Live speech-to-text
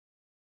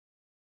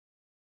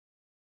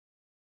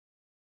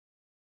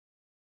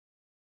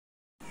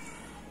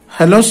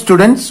Hello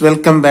students,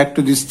 welcome back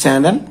to this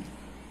channel.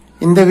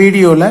 இந்த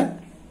வீடியோல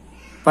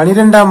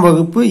 12ஆம்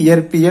வகுப்பு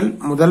இயற்பியல்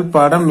முதல்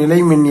பாடம் நிலை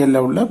மின்னியல்ல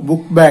உள்ள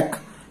புக் பேக்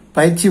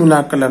பயிற்சி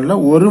வினாக்கள்ல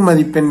ஒரு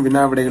மதிப்பெண்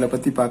வினா விடைகளை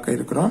பத்தி பார்க்க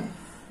இருக்கிறோம்.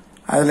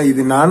 அதுல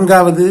இது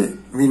 4வது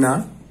வினா.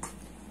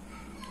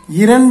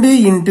 2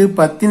 ×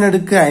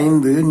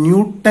 10⁵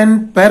 நியூட்டன்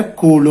பெர்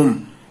கூலும்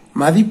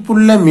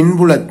மதிப்புள்ள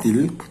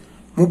மின்புலத்தில்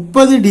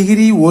 30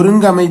 டிகிரி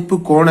ஒருங்கமைப்பு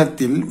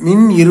கோணத்தில்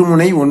மின்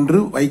இருமுனை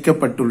ஒன்று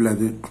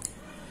வைக்கப்பட்டுள்ளது.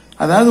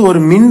 அதாவது ஒரு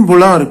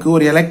மின்புலம் இருக்கு,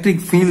 ஒரு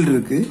எலக்ட்ரிக் ஃபீல்ட்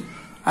இருக்கு,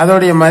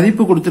 அதோடைய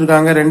மதிப்பு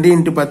கொடுத்திருக்காங்க 2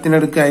 ×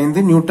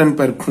 10⁵ நியூட்டன்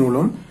பெர்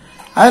கூலும்.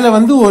 அதுல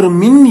ஒரு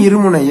மின்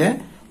இருமுனைய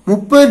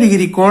 30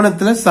 டிகிரி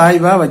கோணத்துல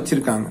சாய்வா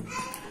வச்சிருக்காங்க.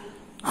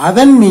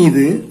 அதன்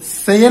மீது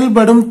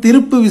செயல்படும்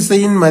திருப்பு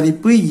விசையின்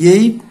மதிப்பு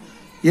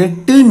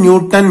 8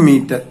 நியூட்டன்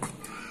மீட்டர்.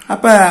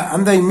 அப்ப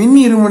அந்த மின்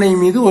இருமுனை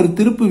மீது ஒரு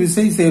திருப்பு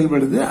விசை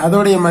செயல்படுது,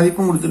 அதோடைய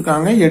மதிப்பு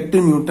கொடுத்திருக்காங்க 8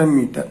 நியூட்டன்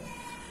மீட்டர்.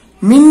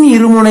 மின்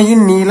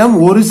இருமுனையின் நீளம்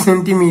 1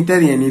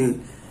 சென்டிமீட்டர் எனில்,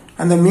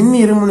 அந்த மின்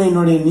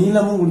இருமுனையினுடைய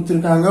நீளமும்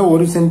கொடுத்திருக்காங்க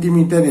 1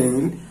 சென்டிமீட்டர்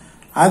எனில்,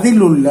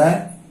 அதில் உள்ள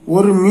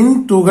ஒரு மின்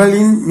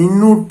துகளின்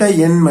மின்னூட்ட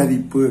எண்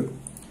மதிப்பு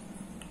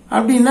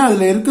அப்படின்னா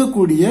அதுல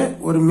இருக்கக்கூடிய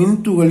ஒரு மின்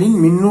துகளின்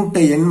மின்னூட்ட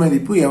எண்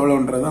மதிப்பு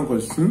எவ்வளவுன்றதான்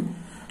கொஸ்டின்.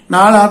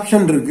 4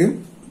 ஆப்ஷன் இருக்கு.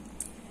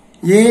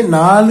 A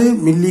 4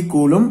 milli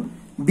coulomb,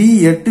 B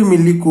 8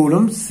 milli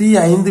coulomb, C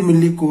 5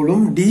 milli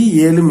coulomb, D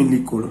 7 milli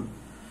coulomb.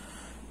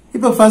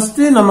 இப்ப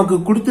ஃபர்ஸ்ட் நமக்கு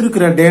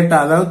கொடுத்திருக்கிற டேட்டா,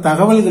 அதாவது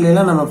தகவல்கள்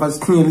எல்லாம் நம்ம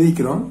ஃபர்ஸ்ட்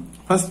எழுதிக்கிறோம்.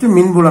 ஃபர்ஸ்ட்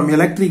மின்புலம்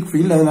எலக்ட்ரிக்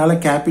ஃபீல்ட், அதனால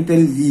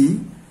capital E.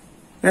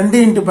 2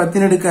 ×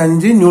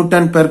 10⁵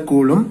 Newton per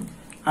coulomb.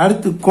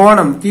 அடுத்து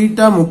கோணம்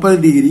தீட்டா 30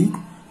 டிகிரி.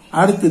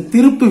 அடுத்து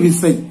திருப்பு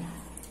விசை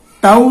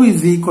tau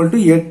is equal to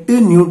 8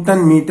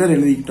 Newton metre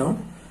எழுதிக்கிட்டோம்.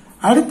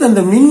 அடுத்து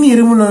அந்த மின்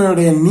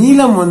இருமுனையுடைய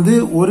நீளம்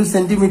 1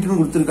 சென்டிமீட்டர்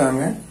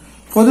கொடுத்திருக்காங்க.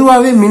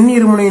 பொதுவாகவே மின்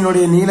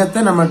இருமுனையினுடைய நீளத்தை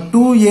நம்ம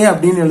 2a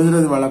அப்படின்னு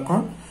எழுதுறது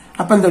வழக்கம்.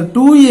 அப்ப இந்த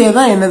 2a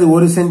தான் என்னது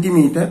 1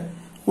 சென்டிமீட்டர்.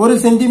 1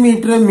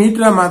 centimetre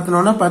மீட்டரா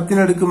மாத்தணும்னா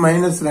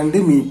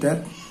 10⁻² metre.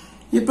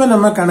 இப்ப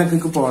நம்ம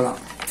கணக்குக்கு போகலாம்.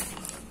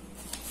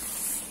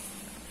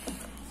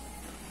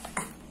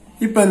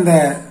 இப்ப இந்த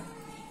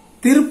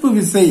திருப்பு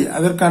விசை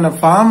அதற்கான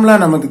ஃபார்முலா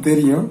நமக்கு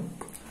தெரியும்.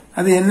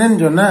 அது என்னன்னு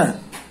சொன்னா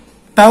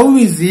tau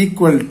is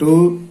equal to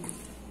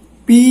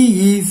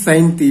PE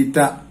sin θ.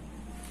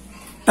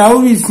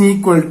 Tau is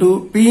equal to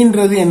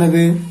Pன்றது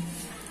என்னது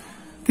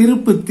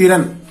திருப்பு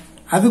திறன்,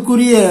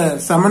 அதுக்குரிய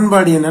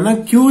சமன்பாடு என்னன்னா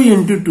Q ×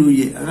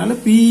 2a. அதனால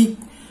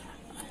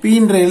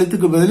Pன்ற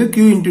எழுத்துக்கு பதில் Q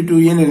 ×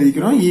 2a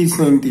எழுதிக்கிறோம், E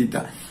sin θ.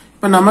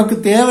 இப்ப நமக்கு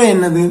தேவை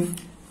என்னது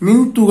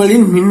மின்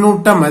துகளின்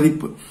மின்னூட்ட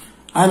மதிப்பு.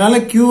 அதனால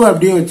Q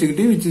அப்படியே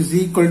வச்சுக்கிட்டு which is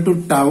equal to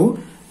tau.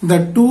 இந்த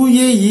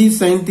 2a E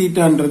sin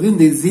θன்றது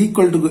இந்த is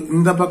equal to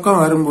இந்த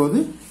பக்கம் வரும்போது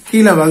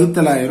கீழே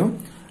வகுத்தல் ஆயிரும்.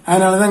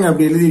 அதனாலதான்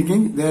அப்படி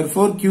எழுதிருக்கேன்.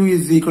 therefore Q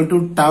is equal to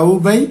tau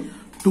by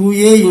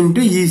 2a ×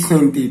 E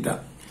sin θ.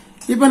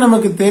 இப்ப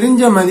நமக்கு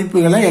தெரிஞ்ச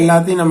மதிப்புகளை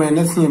எல்லாத்தையும் நம்ம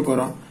என்ன செய்ய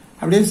போறோம்,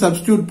 அப்படியே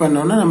சப்ஸ்டிடியூட்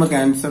பண்ணோம்னா நமக்கு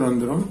ஆன்சர்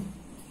வந்துடும்.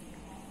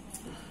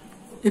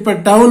 இப்ப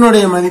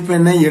டவுனுடைய மதிப்பு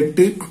என்ன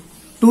 8,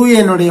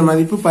 2a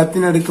மதிப்பு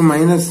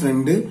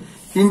 10⁻²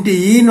 இன்டு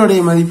E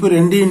மதிப்பு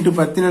 2 ×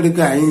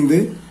 10⁵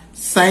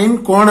 சைன்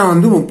கோணம்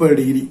 30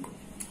 டிகிரி.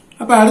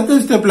 அப்ப அடுத்த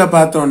ஸ்டெப்ல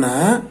பார்த்தோம்னா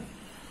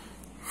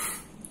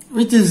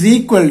which is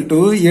equal to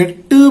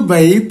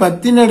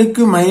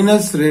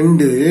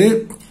 8/10⁻²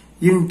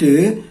 into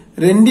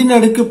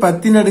 2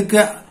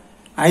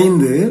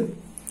 10⁻5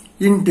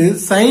 into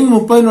sign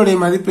 30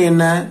 மதிப்பு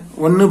என்ன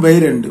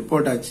 1/2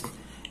 போட்டாச்சு.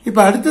 இப்ப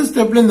அடுத்த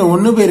ஸ்டெப்ல இந்த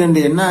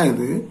 1/2 என்ன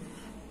ஆகுது,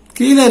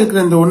 கீழே இருக்கிற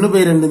இந்த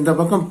 1/2 இந்த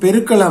பக்கம்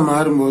பெருக்கலா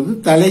மாறும்போது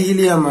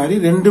தலைகீழியா மாறி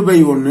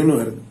 2/1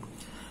 வருது.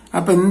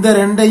 அப்ப இந்த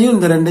ரெண்டையும்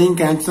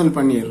கேன்சல்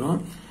பண்ணிடுறோம்.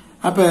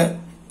 அப்ப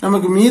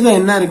நமக்கு மீதம்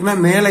என்ன இருக்குன்னா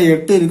மேல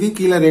 8 இருக்கு,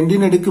 கீழே 2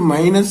 இங்க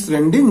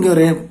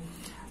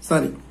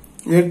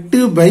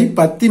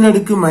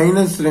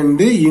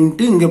 8/10⁻²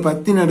 இன்ட்டு இங்க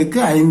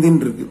 10⁻5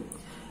 இருக்கு.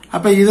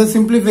 அப்ப இதை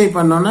சிம்பிளிஃபை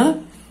பண்ணோம்னா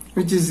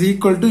which is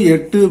equal to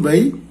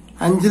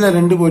 8/5ல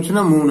 2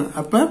 போச்சுன்னா 3.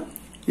 அப்ப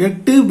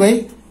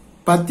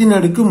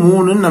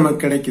 8/10⁻³ நமக்கு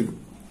கிடைக்குது.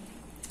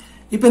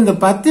 இப்ப இந்த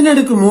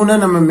 10⁻³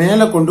 நம்ம மேல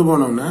கொண்டு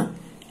போனோம்னா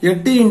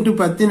 8 ×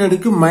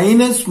 10⁻³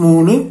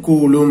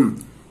 கூலும்.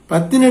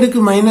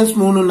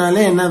 10⁻³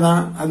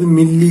 என்னதான் அது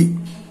மில்லி.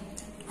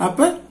 அப்ப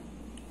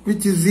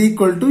which is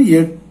equal to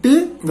 8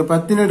 இந்த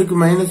 10⁻³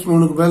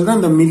 பதில் தான்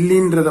இந்த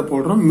மில்லின்றத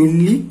போடுறோம்,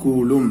 மில்லி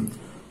கூலும்.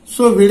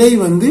 சோ விடை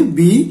B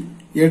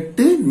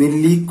 8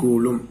 மில்லி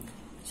கூலும்.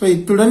 சோ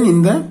இத்துடன்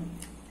இந்த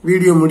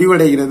வீடியோ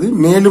முடிவடைகிறது.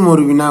 மேலும்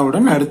ஒரு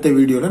வினாவுடன் அடுத்த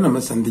வீடியோல நம்ம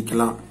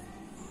சந்திக்கலாம்.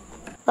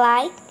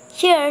 Like,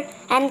 share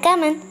and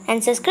comment and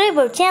subscribe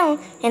our channel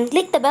and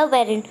click the bell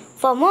button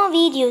for more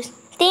videos.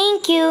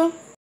 Thank you.